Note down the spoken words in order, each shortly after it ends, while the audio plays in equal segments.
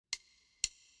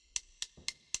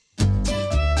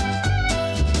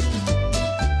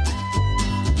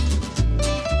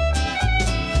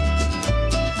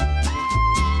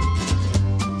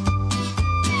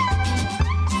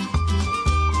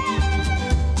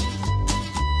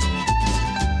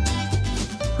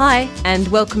Hi, and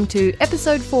welcome to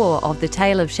episode 4 of The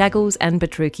Tale of Shaggles and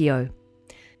Petruchio.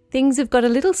 Things have got a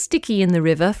little sticky in the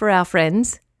river for our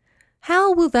friends.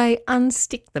 How will they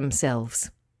unstick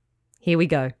themselves? Here we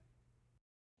go.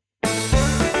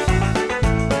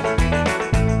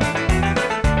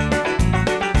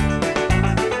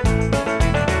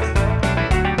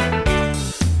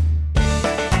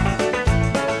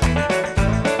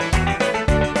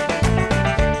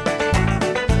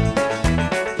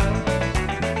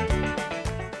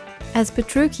 As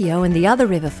Petruchio and the other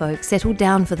river folk settled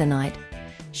down for the night,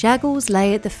 Shaggles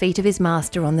lay at the feet of his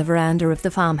master on the veranda of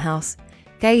the farmhouse,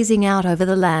 gazing out over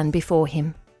the land before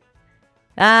him.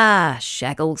 "Ah,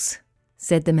 Shaggles,"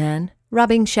 said the man,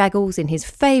 rubbing Shaggles in his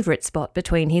favourite spot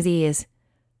between his ears.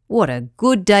 "What a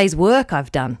good day's work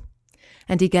I've done."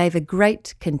 And he gave a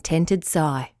great contented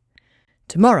sigh.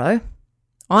 "Tomorrow,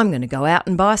 I'm going to go out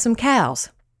and buy some cows.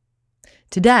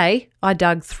 Today, I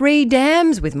dug 3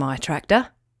 dams with my tractor.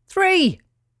 3!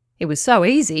 It was so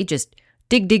easy, just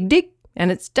dig, dig, dig,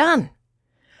 and it's done.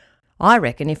 I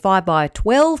reckon if I buy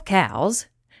 12 cows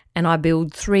and I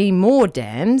build 3 more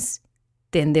dams,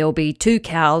 then there'll be 2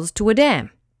 cows to a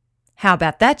dam. How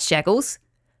about that, Shaggles?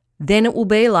 Then it will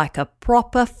be like a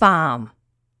proper farm."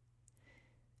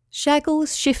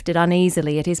 Shaggles shifted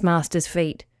uneasily at his master's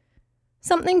feet.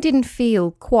 Something didn't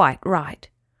feel quite right.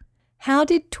 How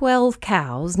did 12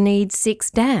 cows need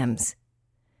 6 dams?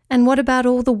 And what about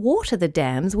all the water the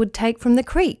dams would take from the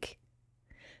creek?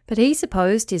 But he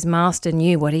supposed his master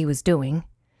knew what he was doing.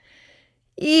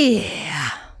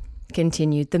 "Yeah,"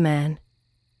 continued the man.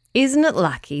 "Isn't it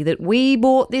lucky that we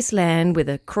bought this land with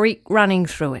a creek running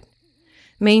through it?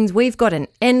 Means we've got an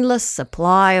endless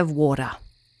supply of water.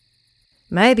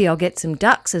 Maybe I'll get some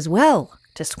ducks as well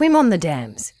to swim on the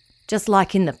dams, just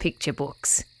like in the picture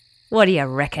books. What do you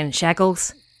reckon,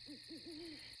 Shaggles?"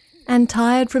 And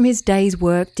tired from his day's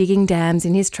work digging dams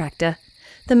in his tractor,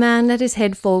 the man let his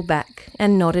head fall back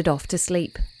and nodded off to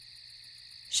sleep.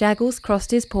 Shaggles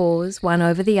crossed his paws, one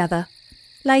over the other,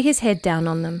 lay his head down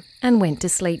on them, and went to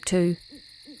sleep too.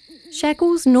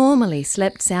 Shaggles normally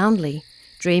slept soundly,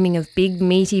 dreaming of big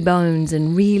meaty bones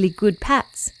and really good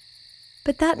pats.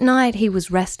 But that night he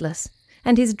was restless,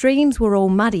 and his dreams were all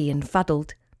muddy and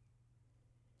fuddled.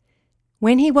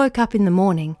 When he woke up in the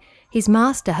morning, his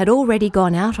master had already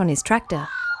gone out on his tractor.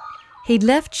 He'd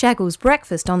left Shaggles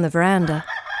breakfast on the veranda.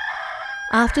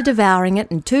 After devouring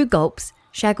it in 2 gulps,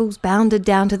 Shaggles bounded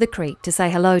down to the creek to say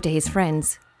hello to his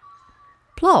friends.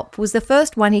 Plop was the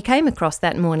first one he came across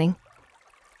that morning.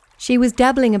 She was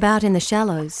dabbling about in the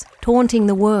shallows, taunting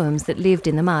the worms that lived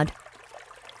in the mud.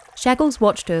 Shaggles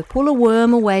watched her pull a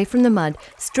worm away from the mud,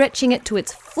 stretching it to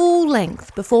its full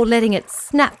length before letting it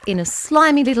snap in a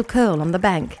slimy little curl on the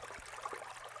bank.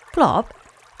 "Plop,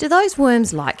 do those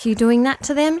worms like you doing that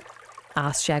to them?"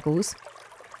 asked Shaggles.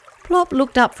 Plop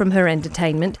looked up from her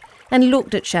entertainment and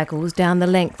looked at Shaggles down the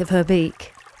length of her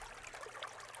beak.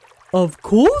 "Of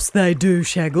course they do,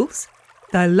 Shaggles.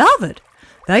 They love it.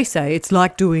 They say it's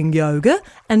like doing yoga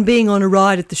and being on a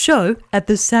ride at the show at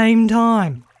the same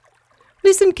time.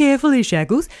 Listen carefully,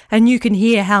 Shaggles, and you can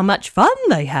hear how much fun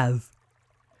they have."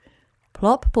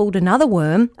 Plop pulled another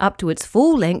worm up to its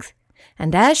full length,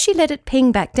 and as she let it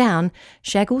ping back down,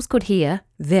 Shaggles could hear,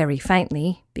 very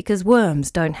faintly, because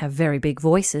worms don't have very big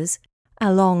voices,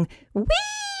 a long whee!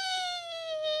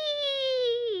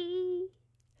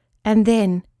 And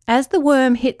then, as the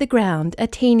worm hit the ground, a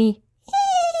teeny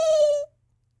hee!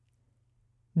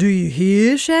 "Do you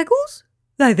hear, Shaggles?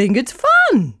 They think it's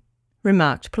fun,"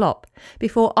 remarked Plop,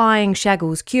 before eyeing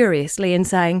Shaggles curiously and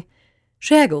saying,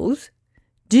 "Shaggles,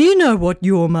 do you know what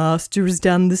your master has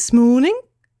done this morning?"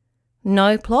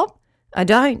 "No, Plop, I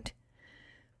don't."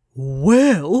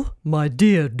 "Well, my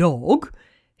dear dog,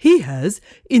 he has,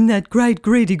 in that great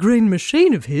greedy green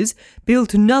machine of his,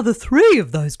 built another 3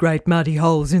 of those great muddy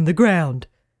holes in the ground.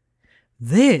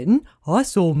 Then I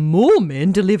saw more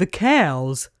men deliver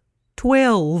cows.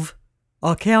 12,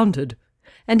 I counted,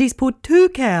 and he's put 2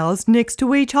 cows next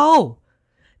to each hole.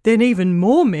 Then even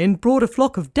more men brought a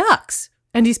flock of ducks,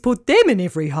 and he's put them in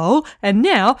every hole, and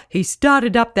now he's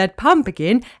started up that pump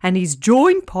again, and he's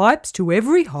joined pipes to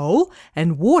every hole,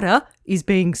 and water is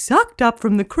being sucked up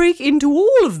from the creek into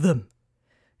all of them.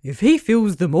 If he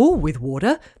fills them all with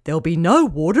water, there'll be no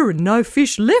water and no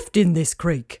fish left in this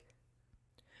creek.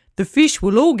 The fish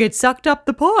will all get sucked up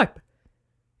the pipe.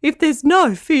 If there's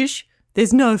no fish,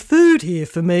 there's no food here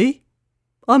for me.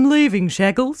 I'm leaving,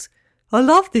 Shaggles. I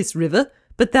love this river,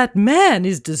 but that man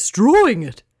is destroying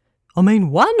it. I mean,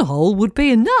 1 hole would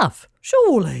be enough,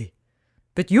 surely.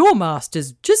 But your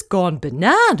master's just gone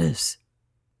bananas."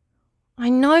 "I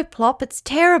know, Plop, it's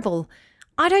terrible.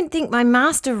 I don't think my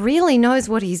master really knows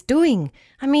what he's doing.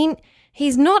 I mean,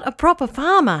 he's not a proper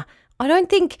farmer. I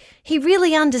don't think he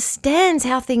really understands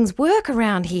how things work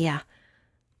around here.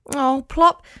 Oh,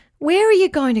 Plop, where are you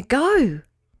going to go?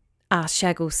 Asked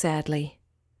Shaggles sadly.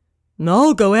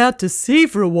 I'll go out to sea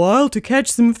for a while to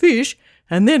catch some fish,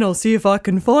 and then I'll see if I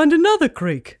can find another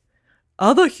creek.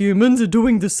 Other humans are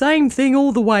doing the same thing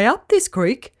all the way up this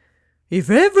creek.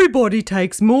 If everybody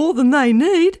takes more than they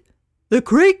need, the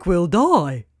creek will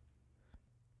die.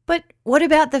 But what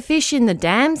about the fish in the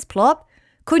dams, Plop?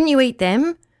 Couldn't you eat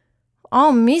them?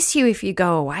 I'll miss you if you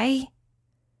go away.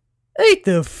 Eat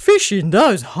the fish in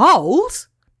those holes?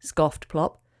 Scoffed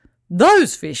Plop.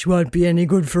 Those fish won't be any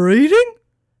good for eating.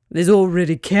 There's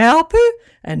already cow poo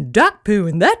and duck poo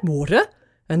in that water,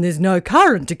 and there's no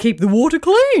current to keep the water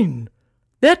clean.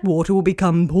 That water will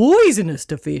become poisonous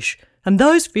to fish, and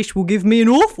those fish will give me an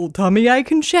awful tummy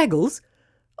ache and Shaggles.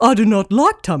 I do not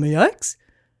like tummy aches.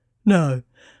 No,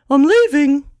 I'm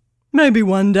leaving. Maybe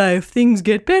one day if things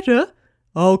get better,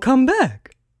 I'll come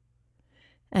back.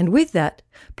 And with that,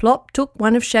 Plop took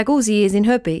one of Shaggles' ears in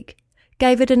her beak,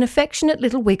 gave it an affectionate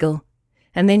little wiggle,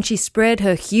 and then she spread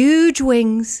her huge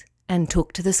wings and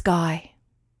took to the sky.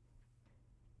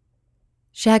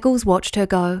 Shaggles watched her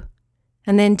go,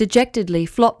 and then dejectedly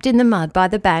flopped in the mud by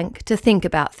the bank to think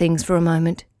about things for a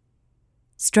moment.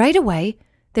 Straight away,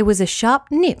 there was a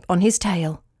sharp nip on his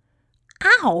tail.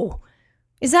 Ow!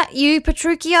 Is that you,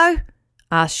 Petruchio?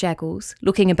 Asked Shaggles,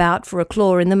 looking about for a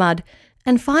claw in the mud,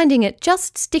 and finding it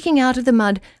just sticking out of the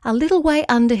mud a little way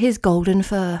under his golden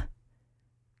fur.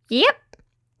 Yep,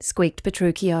 squeaked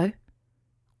Petruchio.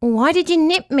 Why did you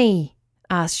nip me?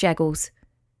 Asked Shaggles.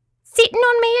 Sitting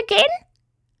on me again?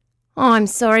 I'm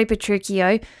sorry,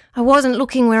 Petruchio. I wasn't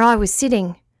looking where I was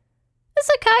sitting. It's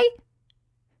okay.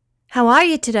 How are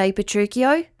you today,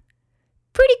 Petruchio?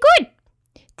 Pretty good.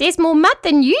 There's more mud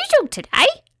than usual today,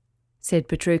 said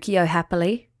Petruchio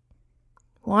happily.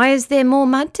 Why is there more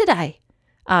mud today?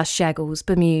 Asked Shaggles,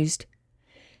 bemused.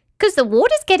 'Cause the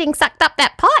water's getting sucked up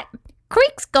that pipe.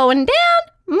 Creek's going down,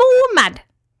 more mud,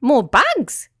 more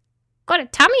bugs. Got a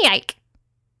tummy ache.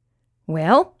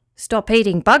 Well, stop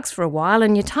eating bugs for a while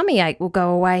and your tummy ache will go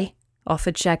away,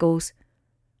 offered Shaggles.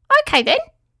 Okay then,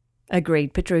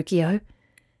 agreed Petruchio.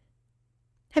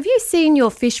 Have you seen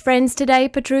your fish friends today,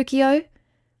 Petruchio?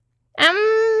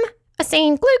 I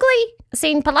seen Gloogly, I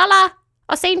seen Palala,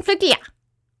 I seen Flugia.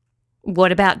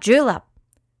 What about Julep?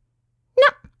 No,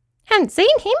 hadn't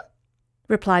seen him,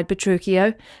 replied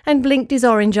Petruchio, and blinked his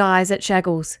orange eyes at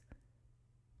Shaggles.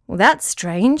 Well, that's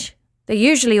strange. They're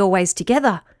usually always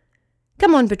together.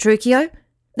 Come on, Petruchio,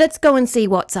 let's go and see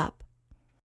what's up.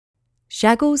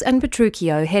 Shaggles and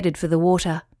Petruchio headed for the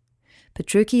water.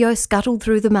 Petruchio scuttled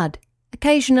through the mud,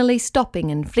 occasionally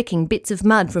stopping and flicking bits of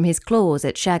mud from his claws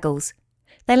at Shaggles.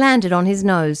 They landed on his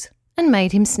nose and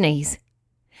made him sneeze.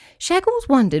 Shaggles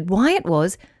wondered why it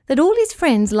was that all his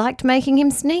friends liked making him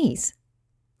sneeze.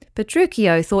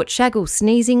 Petruchio thought Shaggles'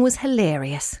 sneezing was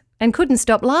hilarious and couldn't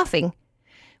stop laughing,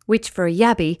 which for a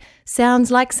yabby sounds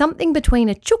like something between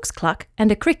a chook's cluck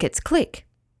and a cricket's click.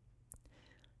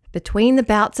 Between the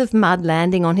bouts of mud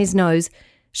landing on his nose,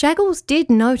 Shaggles did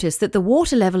notice that the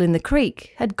water level in the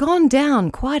creek had gone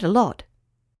down quite a lot.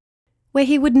 Where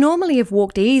he would normally have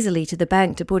walked easily to the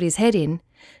bank to put his head in,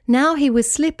 now he was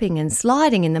slipping and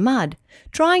sliding in the mud,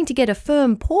 trying to get a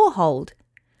firm paw hold,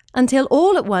 until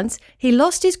all at once he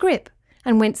lost his grip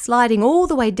and went sliding all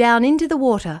the way down into the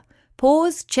water,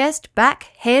 paws, chest,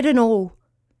 back, head and all.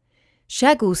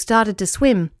 Shaggles started to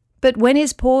swim, but when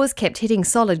his paws kept hitting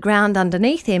solid ground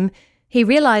underneath him, he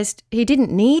realised he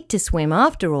didn't need to swim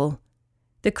after all.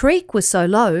 The creek was so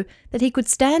low that he could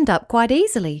stand up quite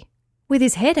easily, with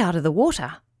his head out of the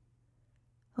water.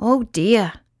 Oh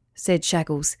dear, said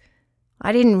Shaggles.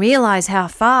 I didn't realise how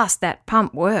fast that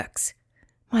pump works.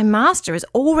 My master has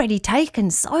already taken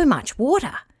so much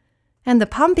water, and the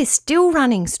pump is still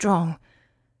running strong.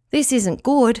 This isn't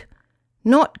good.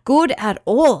 Not good at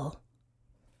all.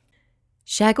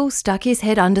 Shaggles stuck his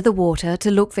head under the water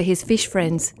to look for his fish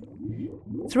friends.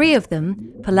 3 of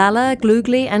them, Palala,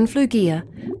 Gloogly and Flugia,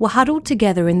 were huddled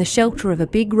together in the shelter of a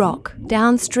big rock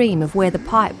downstream of where the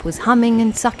pipe was humming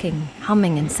and sucking.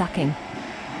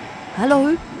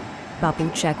 Hello,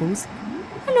 bubbled Shaggles.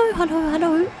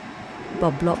 Hello,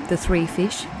 Bob blopped the 3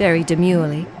 fish, very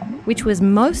demurely, which was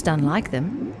most unlike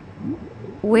them.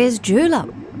 Where's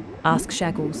Julep? asked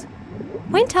Shaggles.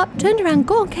 Went up, turned around,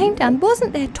 gone, came down,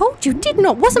 wasn't there, told you, did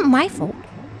not, wasn't my fault.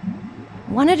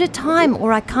 One at a time,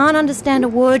 or I can't understand a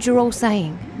word you're all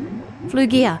saying.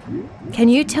 Flugia, can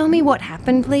you tell me what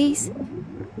happened, please?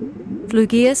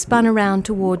 Flugia spun around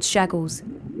towards Shaggles.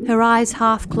 her eyes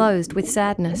half closed with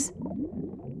sadness.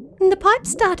 The pipe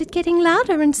started getting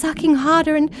louder and sucking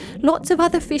harder, and lots of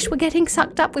other fish were getting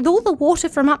sucked up with all the water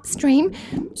from upstream,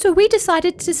 so we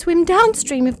decided to swim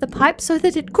downstream of the pipe so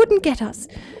that it couldn't get us.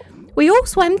 We all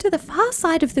swam to the far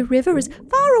side of the river as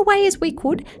far away as we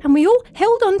could, and we all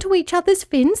held onto each other's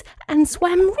fins and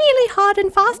swam really hard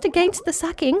and fast against the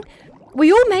sucking.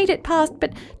 We all made it past,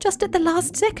 but just at the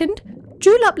last second,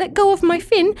 Julep let go of my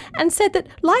fin and said that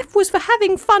life was for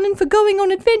having fun and for going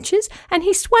on adventures, and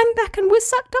he swam back and was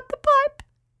sucked up the pipe.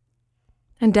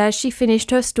 And as she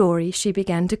finished her story, she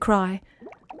began to cry.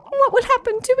 What will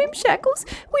happen to him, Shackles?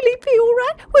 Will he be all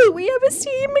right? Will we ever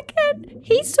see him again?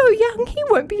 He's so young, he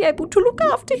won't be able to look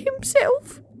after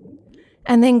himself.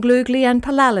 And then Gloogly and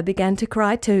Palala began to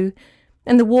cry too,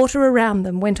 and the water around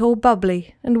them went all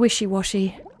bubbly and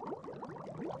wishy-washy.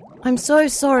 I'm so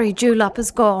sorry Julep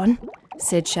is gone,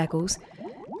 said Shackles.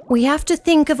 We have to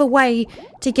think of a way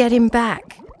to get him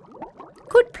back.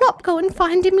 Could Plop go and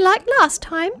find him like last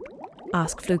time?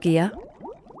 Asked Flugia.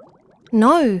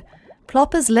 No,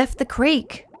 Plop has left the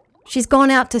creek. She's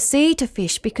gone out to sea to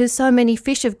fish because so many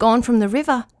fish have gone from the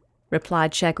river,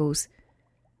 replied Shackles.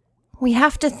 We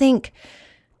have to think.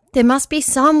 There must be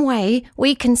some way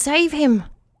we can save him.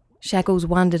 Shackles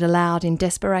wondered aloud in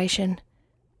desperation.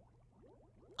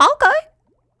 I'll go,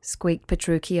 squeaked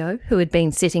Petruchio, who had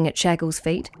been sitting at Shackles'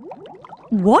 feet.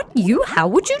 What, you? How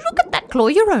would you look at that, Claw?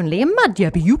 You're only a mud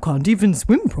yabby. You can't even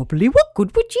swim properly. What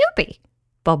good would you be?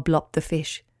 Bob blopped the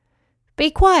fish.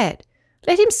 Be quiet.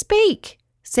 Let him speak,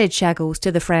 said Shackles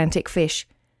to the frantic fish.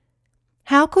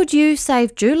 How could you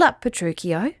save Julep,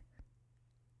 Petruchio?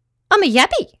 I'm a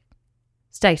yabby,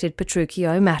 stated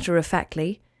Petruchio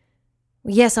matter-of-factly.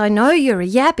 Yes, I know you're a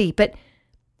yabby, but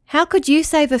how could you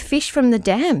save a fish from the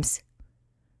dams?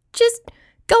 Just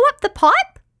go up the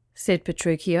pipe, said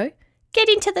Petruchio. Get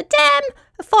into the dam,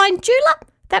 find Julep.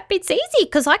 That bit's easy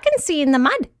because I can see in the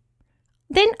mud.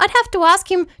 Then I'd have to ask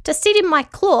him to sit in my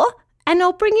claw and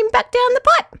I'll bring him back down the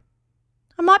pipe.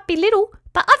 I might be little,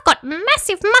 but I've got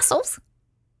massive muscles.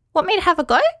 Want me to have a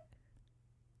go?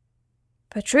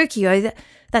 Petruchio,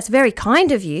 that's very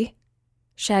kind of you.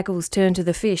 Shackles turned to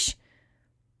the fish.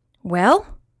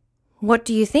 Well, what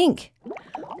do you think?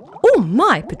 Oh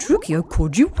my, Petruchio,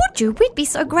 could you? Would you? We'd be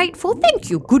so grateful.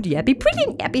 Thank you, good yabby,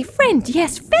 brilliant yabby friend.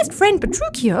 Yes, best friend,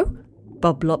 Petruchio,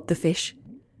 Bob blopped the fish.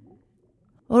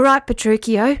 All right,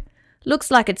 Petruchio.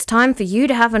 Looks like it's time for you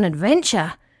to have an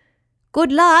adventure.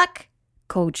 Good luck,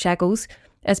 called Shackles,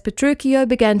 as Petruchio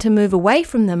began to move away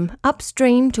from them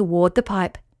upstream toward the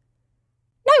pipe.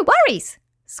 No worries,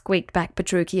 squeaked back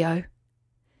Petruchio.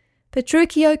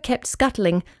 Petruchio kept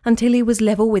scuttling until he was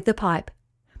level with the pipe.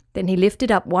 Then he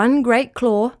lifted up one great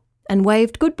claw and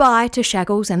waved goodbye to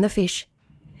Shackles and the fish.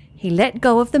 He let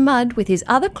go of the mud with his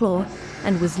other claw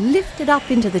and was lifted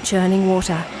up into the churning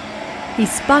water. He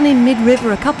spun in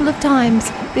mid-river a couple of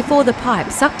times before the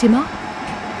pipe sucked him up,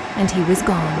 and he was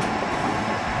gone.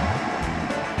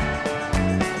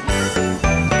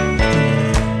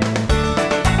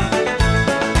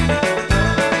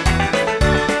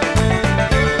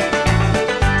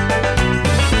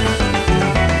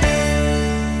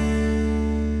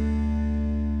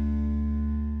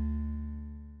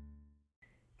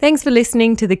 Thanks for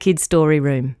listening to the Kids Story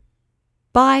Room.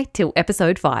 Bye till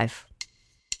episode 5.